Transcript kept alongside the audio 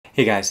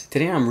Hey guys,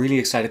 today I'm really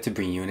excited to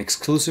bring you an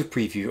exclusive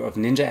preview of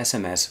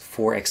NinjaSMS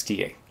for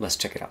XDA. Let's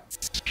check it out.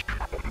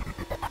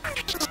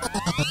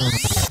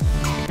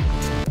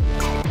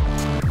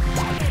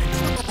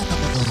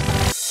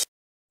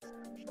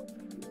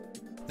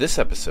 This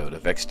episode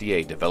of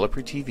XDA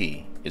Developer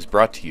TV is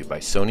brought to you by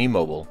Sony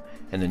Mobile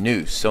and the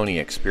new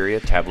Sony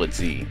Xperia Tablet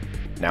Z,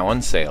 now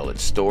on sale at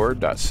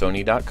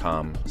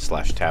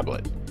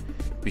store.sony.com/tablet.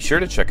 Be sure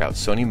to check out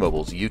Sony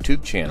Mobile's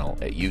YouTube channel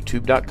at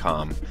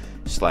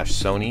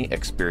youtube.com/Sony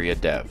Xperia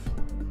Dev.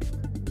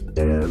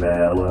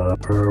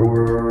 Developer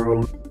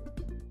World.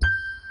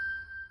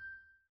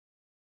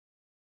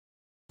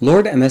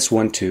 Lord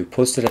MS12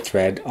 posted a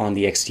thread on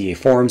the XDA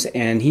forums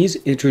and he's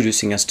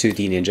introducing us to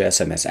the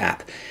NinjaSMS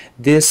app.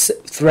 This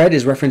thread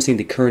is referencing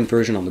the current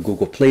version on the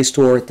Google Play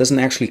Store. It doesn't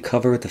actually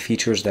cover the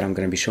features that I'm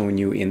going to be showing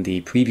you in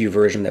the preview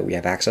version that we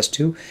have access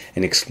to,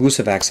 and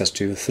exclusive access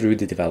to through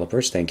the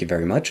developers. Thank you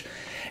very much.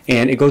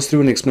 And it goes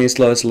through and explains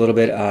to us a little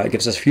bit. It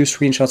gives us a few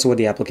screenshots of what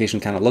the application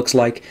kind of looks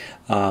like,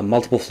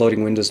 multiple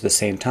floating windows at the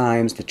same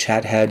times, the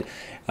chat head.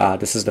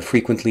 This is the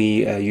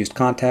frequently used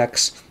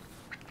contacts.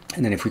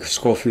 And then if we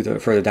scroll through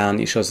further down,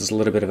 it shows us a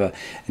little bit of an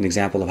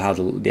example of how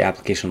the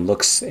application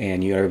looks,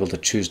 and you're able to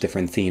choose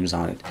different themes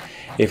on it.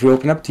 If we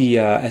open up the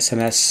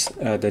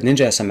the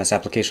NinjaSMS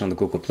application on the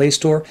Google Play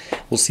Store,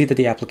 we'll see that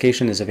the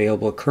application is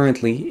available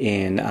currently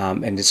in,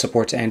 and it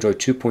supports Android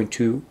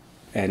 2.2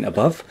 and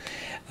above.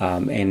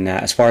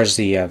 As far as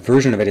the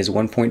version of it is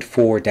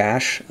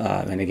 1.4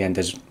 and again,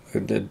 there's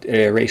the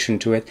iteration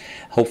to it.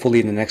 Hopefully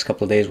in the next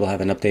couple of days we'll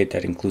have an update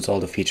that includes all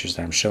the features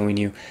that I'm showing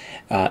you.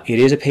 It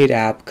is a paid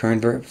app.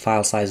 Current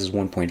file size is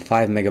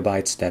 1.5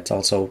 megabytes. That's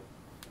also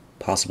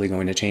possibly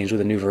going to change with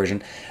the new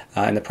version.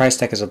 And the price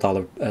tag is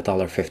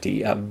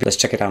 $1.50. Let's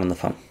check it out on the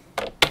phone.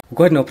 We'll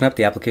go ahead and open up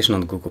the application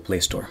on the Google Play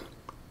Store.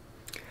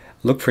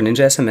 Look for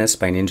NinjaSMS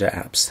by Ninja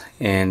Apps,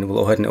 and we'll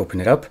go ahead and open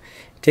it up.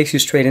 It takes you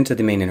straight into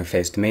the main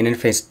interface. The main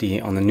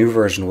interface on the new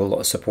version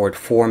will support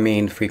 4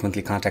 main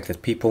frequently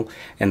contacted people,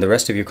 and the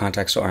rest of your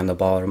contacts are in the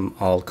bottom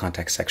all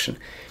contacts section.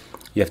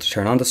 You have to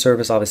turn on the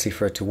service, obviously,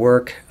 for it to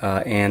work,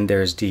 and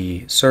there's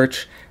the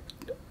search,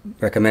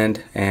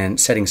 recommend, and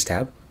settings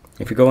tab.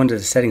 If we go into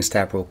the settings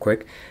tab real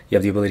quick, you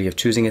have the ability of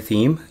choosing a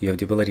theme, you have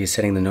the ability of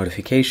setting the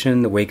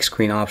notification, the wake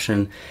screen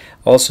option.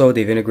 Also,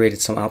 they've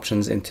integrated some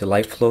options into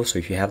LightFlow, so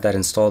if you have that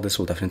installed, this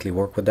will definitely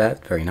work with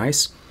that. Very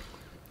nice.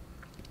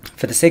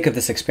 For the sake of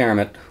this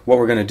experiment, what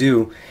we're going to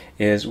do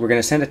is we're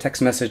going to send a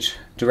text message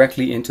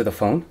directly into the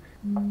phone.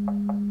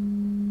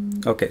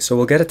 Okay, so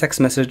we'll get a text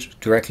message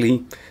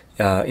directly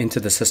into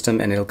the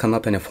system, and it'll come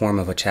up in a form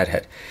of a chat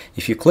head.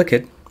 If you click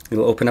it,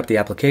 it'll open up the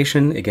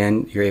application.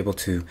 Again, you're able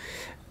to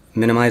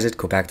minimize it,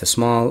 go back to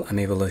small. I'm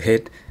able to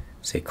hit,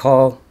 say,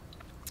 call.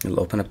 It'll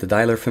open up the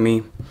dialer for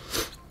me.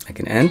 I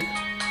can end.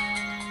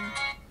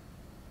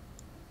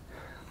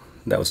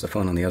 That was the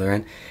phone on the other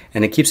end,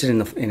 and it keeps it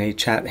in a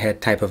chat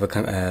head type of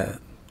a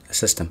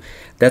system.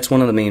 That's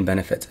one of the main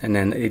benefits. And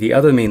then the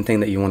other main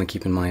thing that you want to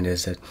keep in mind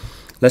is that,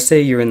 let's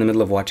say you're in the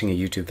middle of watching a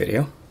YouTube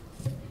video.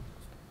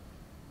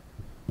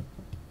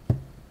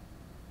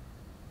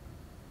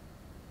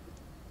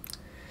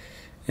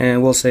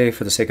 And we'll say,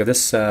 for the sake of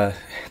this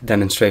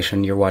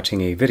demonstration, you're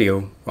watching a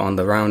video on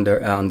the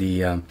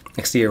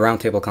XDA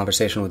roundtable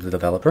conversation with the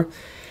developer.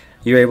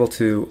 You're able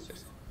to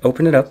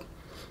open it up,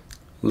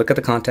 look at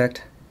the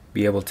contact,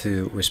 be able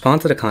to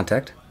respond to the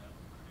contact,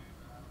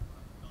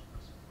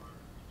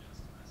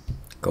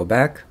 go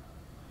back,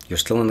 you're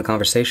still in the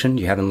conversation,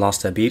 you haven't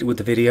lost a beat with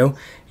the video,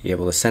 you're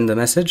able to send the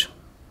message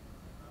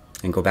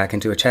and go back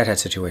into a chat head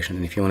situation.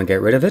 And if you want to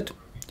get rid of it,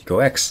 you go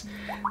X.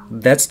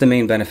 That's the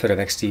main benefit of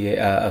XDA,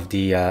 of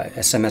the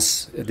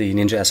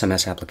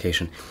NinjaSMS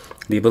application.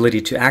 The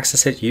ability to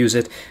access it, use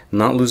it,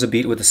 not lose a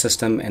beat with the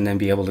system, and then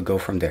be able to go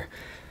from there.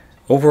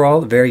 Overall,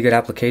 very good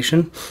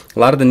application. A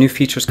lot of the new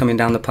features coming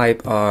down the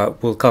pipe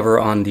we'll cover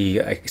on the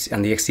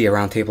XDA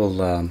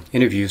Roundtable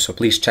interview, so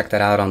please check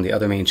that out on the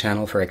other main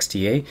channel for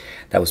XDA.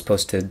 That was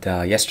posted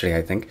yesterday,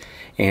 I think.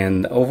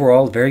 And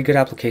overall, very good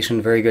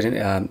application, very good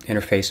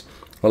interface.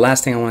 The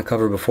last thing I want to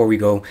cover before we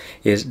go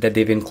is that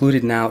they've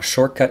included now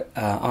shortcut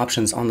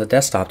options on the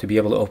desktop to be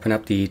able to open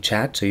up the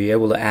chat. So you're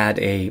able to add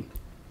in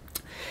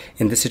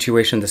this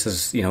situation, this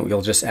is,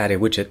 you'll just add a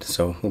widget.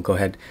 So we'll go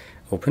ahead,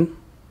 open.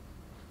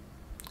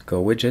 Go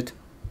widget,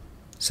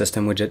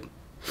 system widget,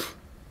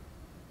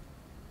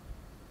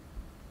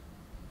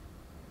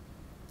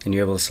 and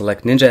you're able to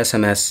select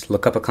NinjaSMS,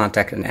 look up a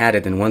contact and add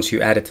it, and once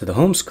you add it to the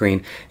home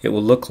screen, it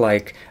will look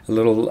like a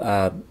little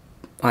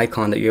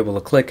icon that you're able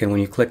to click, and when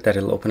you click that,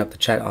 it'll open up the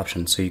chat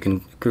option, so you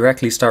can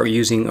directly start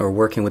using or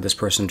working with this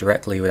person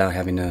directly without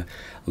having to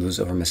lose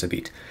or miss a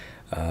beat.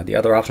 The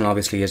other option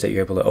obviously is that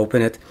you're able to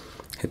open it,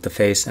 hit the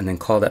face, and then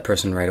call that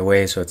person right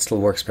away, so it still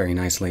works very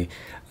nicely,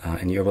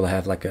 and you're able to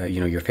have like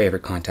your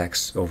favorite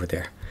contacts over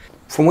there.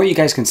 From what you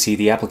guys can see,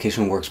 the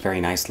application works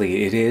very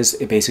nicely. It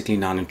is a basically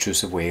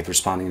non-intrusive way of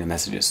responding to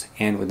messages.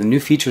 And with the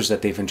new features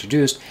that they've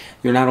introduced,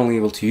 you're not only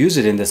able to use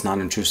it in this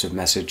non-intrusive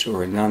message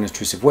or a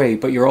non-intrusive way,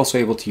 but you're also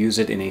able to use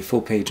it in a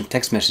full page of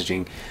text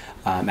messaging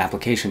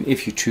application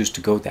if you choose to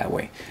go that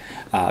way.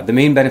 The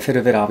main benefit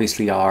of it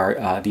obviously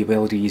are the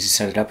ability to easily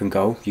set it up and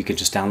go. You can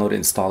just download it,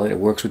 install it. It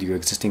works with your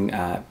existing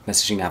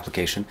messaging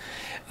application.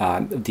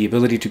 The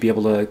ability to be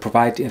able to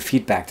provide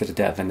feedback to the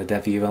dev, and the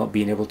dev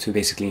being able to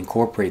basically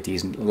incorporate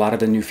these. And a lot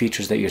of the new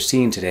features that you're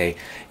seeing today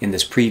in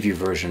this preview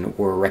version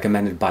were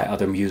recommended by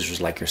other users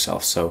like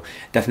yourself. So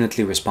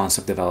definitely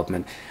responsive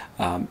development.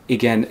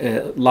 Again,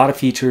 a lot of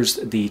features.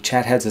 The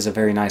chat heads is a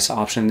very nice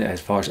option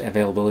as far as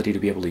availability to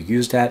be able to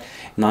use that.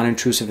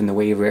 Non-intrusive in the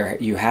way where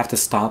you have to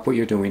stop what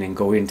you're doing and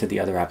go into the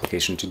other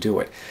application to do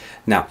it.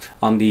 Now,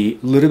 on the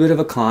little bit of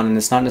a con, and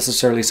it's not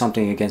necessarily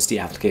something against the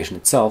application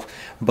itself,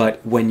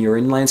 but when you're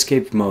in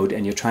landscape mode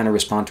and you're trying to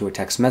respond to a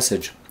text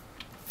message,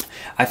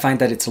 I find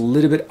that it's a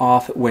little bit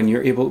off when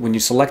you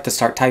select to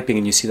start typing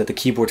and you see that the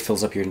keyboard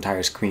fills up your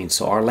entire screen.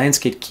 So our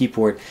landscape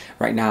keyboard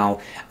right now,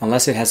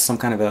 unless it has some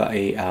kind of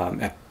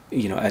a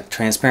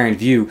transparent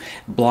view,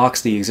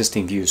 blocks the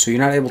existing view. So you're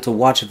not able to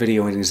watch a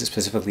video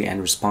specifically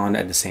and respond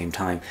at the same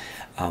time,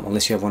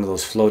 unless you have one of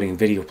those floating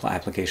video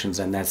applications,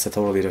 and that's a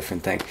totally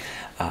different thing.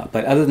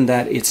 But other than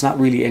that, it's not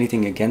really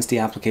anything against the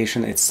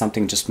application. It's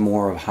something just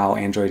more of how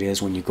Android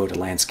is when you go to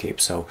landscape.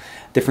 So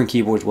different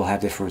keyboards will have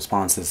different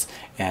responses,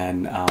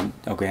 and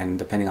again,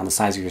 depending on the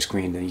size of your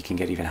screen, then you can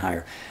get even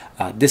higher.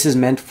 This is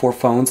meant for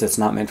phones. It's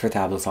not meant for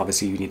tablets.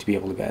 Obviously, you need to be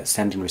able to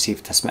send and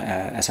receive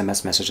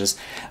SMS messages.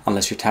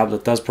 Unless your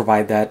tablet does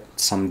provide that,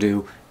 some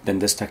do, then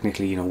this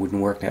technically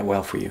wouldn't work that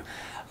well for you.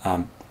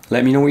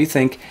 Let me know what you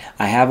think.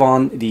 I have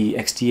on the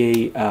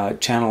XDA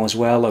channel as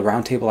well a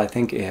roundtable, I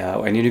think,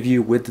 an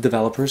interview with the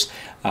developers.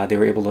 They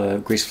were able to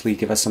gracefully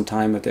give us some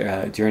time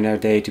during their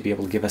day to be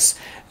able to give us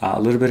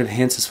a little bit of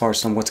hints as far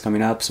as what's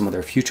coming up, some of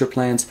their future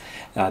plans.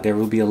 There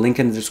will be a link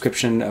in the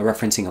description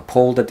referencing a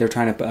poll that they're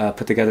trying to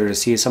put together to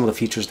see some of the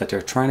features that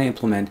they're trying to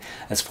implement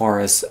as far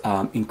as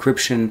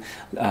encryption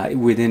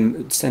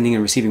within sending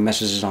and receiving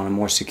messages on a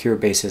more secure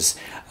basis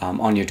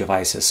on your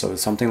devices. So if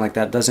something like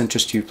that does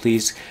interest you,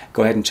 please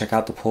go ahead and check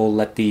out the poll.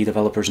 Let the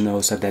developers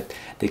know so that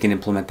they can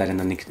implement that in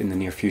the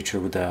near future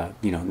with the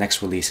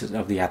next releases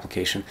of the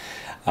application.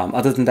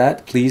 Other than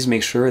that, please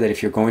make sure that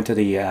if you're going to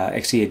the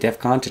XDA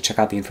DevCon, to check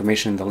out the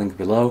information in the link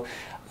below.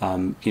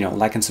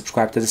 Like and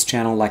subscribe to this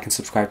channel, like and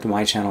subscribe to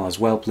my channel as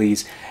well,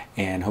 please.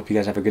 And hope you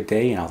guys have a good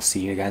day, and I'll see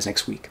you guys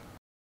next week.